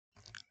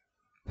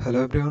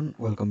Hello everyone,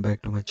 welcome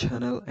back to my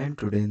channel, and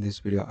today in this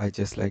video I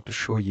just like to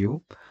show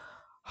you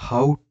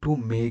how to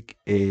make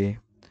a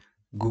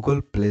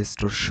Google Play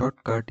Store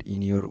shortcut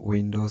in your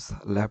Windows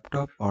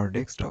laptop or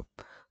desktop.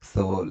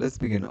 So let's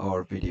begin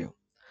our video.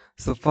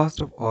 So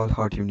first of all,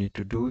 what you need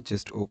to do,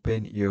 just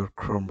open your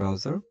Chrome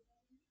browser.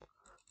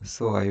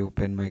 So I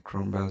open my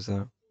Chrome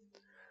browser,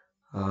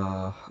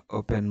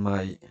 open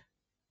my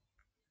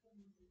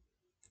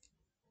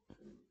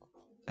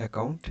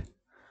account.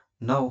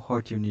 Now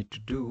what you need to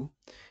do,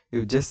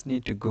 you just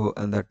need to go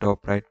on the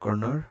top right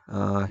corner.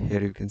 Here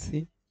you can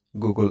see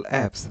Google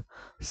Apps.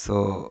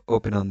 So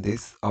open on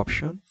this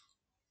option,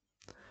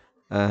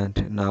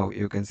 and now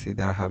you can see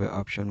there have a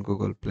option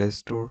Google Play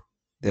Store.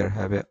 There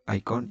have a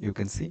icon you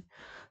can see.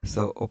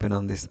 So open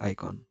on this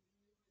icon.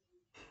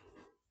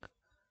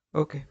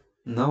 Okay,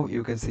 now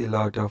you can see a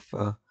lot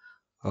of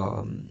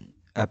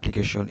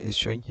application is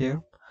showing here.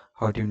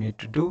 What you need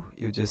to do,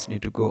 you just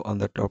need to go on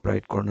the top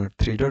right corner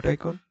three dot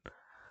icon.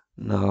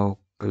 Now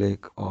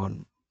click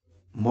on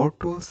more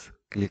tools,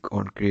 click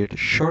on create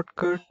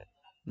shortcut.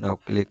 Now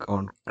click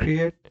on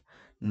create.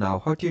 Now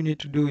what you need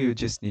to do, you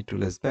just need to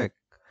less back,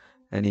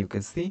 and you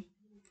can see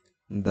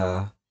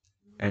the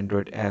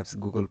Android apps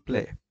Google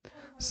Play.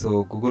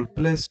 So Google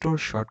Play Store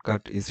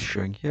shortcut is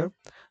showing here.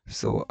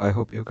 So I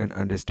hope you can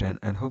understand,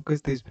 and hope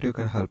guys this video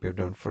can help you.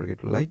 Don't forget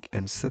to like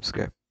and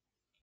subscribe.